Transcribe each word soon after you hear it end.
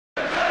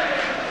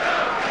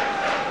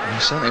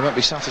certainly won't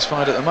be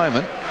satisfied at the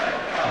moment.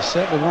 He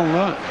certainly won't,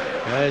 that.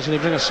 Yeah, he's going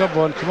to bring a sub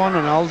on. Come on,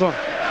 Ronaldo.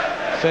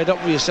 Fed up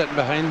with you sitting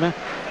behind me.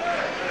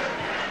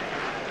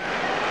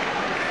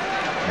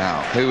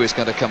 Now, who is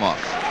going to come off?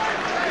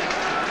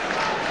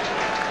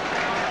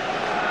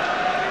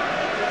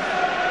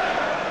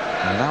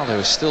 Ronaldo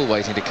is still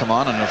waiting to come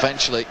on, and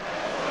eventually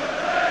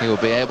he will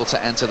be able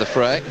to enter the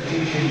fray.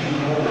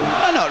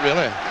 Not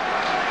really.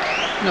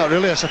 Not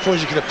really. I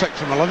suppose you could have picked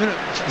from 11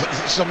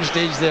 at some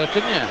stage there,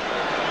 couldn't you?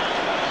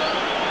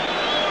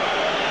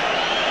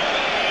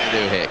 What do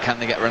they do here? Can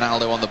they get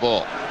Ronaldo on the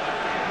ball?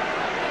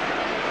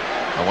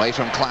 Away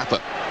from Clapper.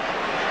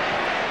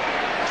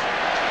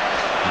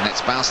 And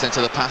it's bounced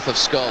into the path of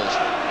Scholes.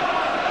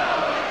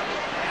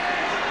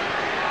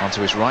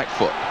 Onto his right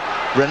foot.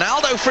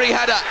 Ronaldo free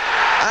header.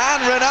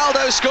 And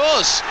Ronaldo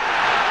scores.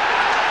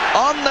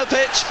 On the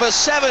pitch for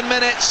 7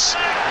 minutes.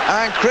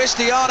 And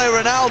Cristiano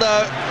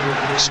Ronaldo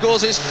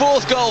scores his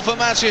 4th goal for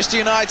Manchester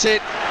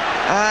United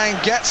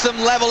and gets them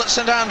level at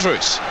St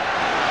Andrews.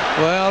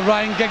 Well,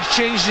 Ryan Giggs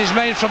changed his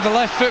mind from the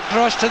left foot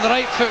cross to the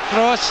right foot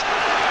cross.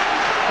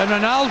 And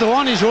Ronaldo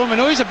on his own. I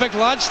know he's a big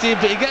lad, Steve,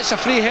 but he gets a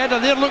free header.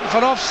 They're looking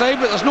for offside,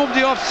 but there's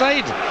nobody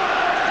offside.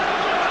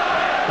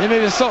 They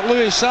maybe thought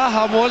Louis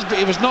Saha was, but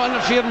he was not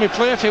interfering with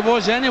play if he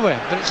was anyway.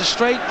 But it's a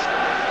straight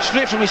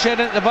from his head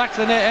into the back of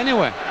the net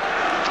anyway.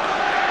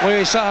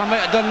 Louis Saha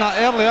might have done that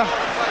earlier.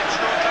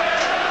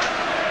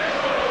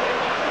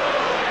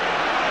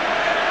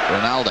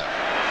 Ronaldo.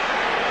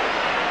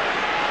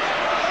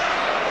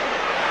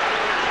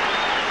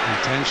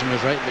 Intention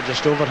was right, but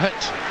just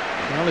overhit.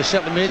 Well, he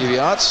certainly made a few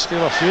yards.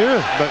 Still a few,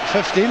 about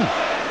 15.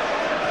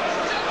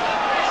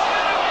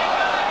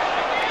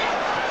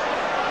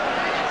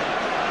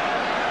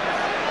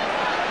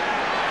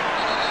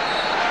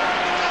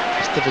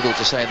 It's difficult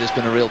to say there's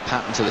been a real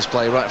pattern to this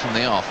play right from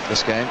the off,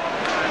 this game.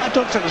 I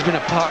don't think there's been a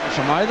pattern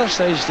from either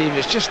side, Steve.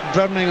 It's just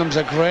Birmingham's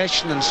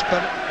aggression and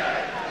spirit.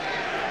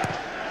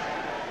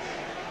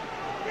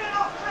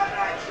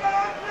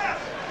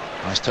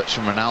 Nice touch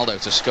from Ronaldo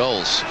to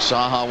Scholes.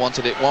 Saha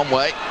wanted it one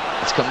way.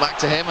 It's come back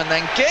to him, and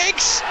then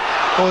Giggs!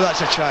 Oh,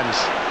 that's a chance.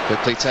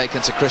 Quickly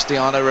taken to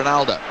Cristiano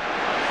Ronaldo.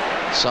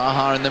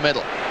 Saha in the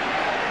middle.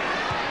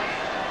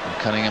 And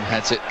Cunningham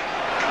heads it.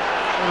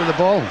 Over the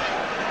ball.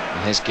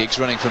 And here's Giggs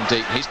running from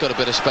deep. He's got a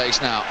bit of space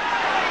now.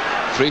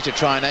 3 to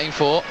try and aim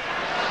for.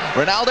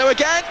 Ronaldo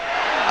again!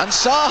 And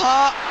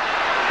Saha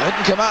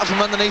wouldn't come out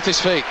from underneath his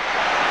feet.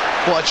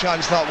 What a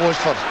chance that was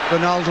for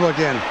Ronaldo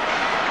again.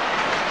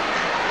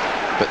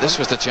 But this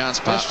was the chance,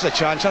 Pat. This was the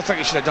chance. I think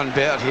he should have done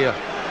better here.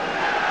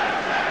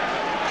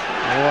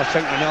 Oh, I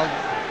think Ronaldo...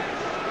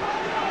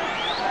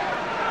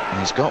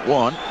 He's got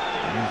one,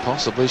 and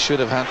possibly should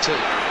have had 2.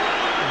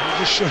 It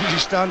just shows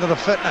his standard of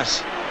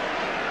fitness.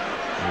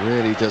 He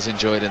really does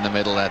enjoy it in the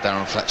middle there,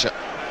 Darren Fletcher,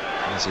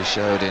 as he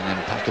showed in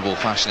impeccable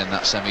fashion in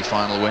that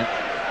semi-final win.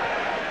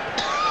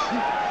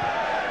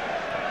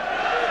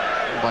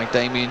 By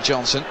Damien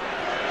Johnson,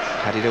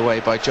 headed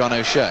away by John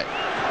O'Shea.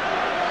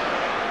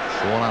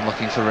 Forlan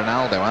looking for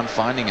Ronaldo and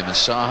finding him, and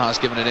Saha's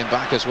given it in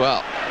back as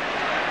well.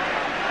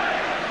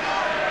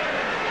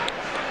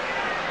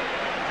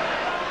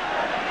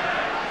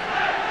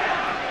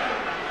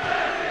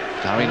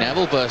 Gary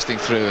Neville bursting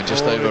through and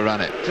just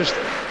overran it. He's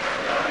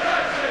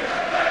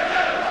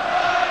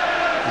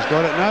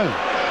got it now.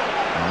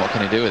 And what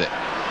can he do with it?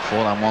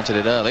 Forlan wanted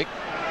it early.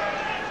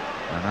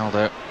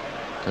 Ronaldo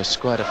goes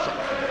square to foot.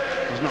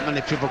 There's not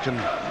many people can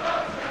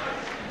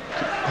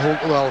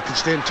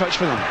stay in touch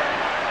with him.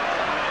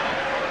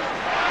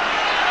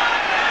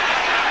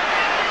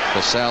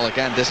 Purcell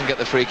again doesn't get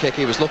the free kick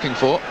he was looking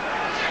for,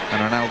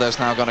 and Ronaldo's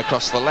now gone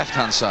across to the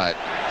left-hand side,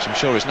 which I'm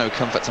sure is no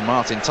comfort to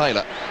Martin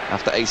Taylor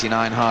after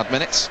 89 hard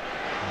minutes.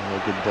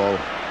 Oh, good ball.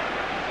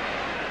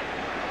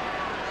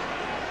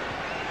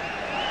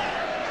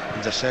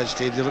 As I said,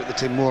 Steve, they look the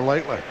team more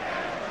likely.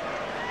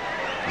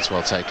 That's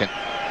well taken.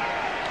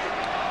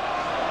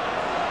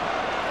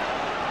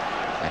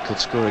 They could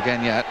score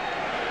again yet.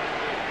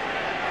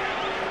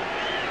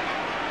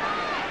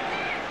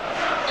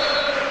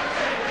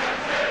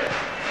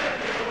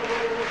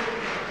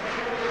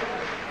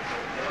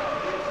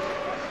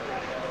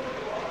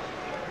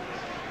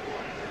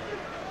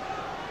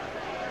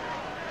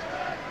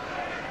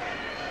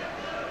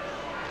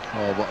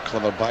 Oh, what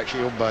clever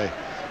backheel by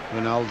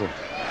Ronaldo.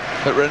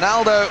 But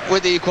Ronaldo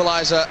with the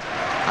equaliser,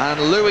 and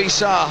Louis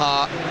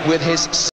Saha with his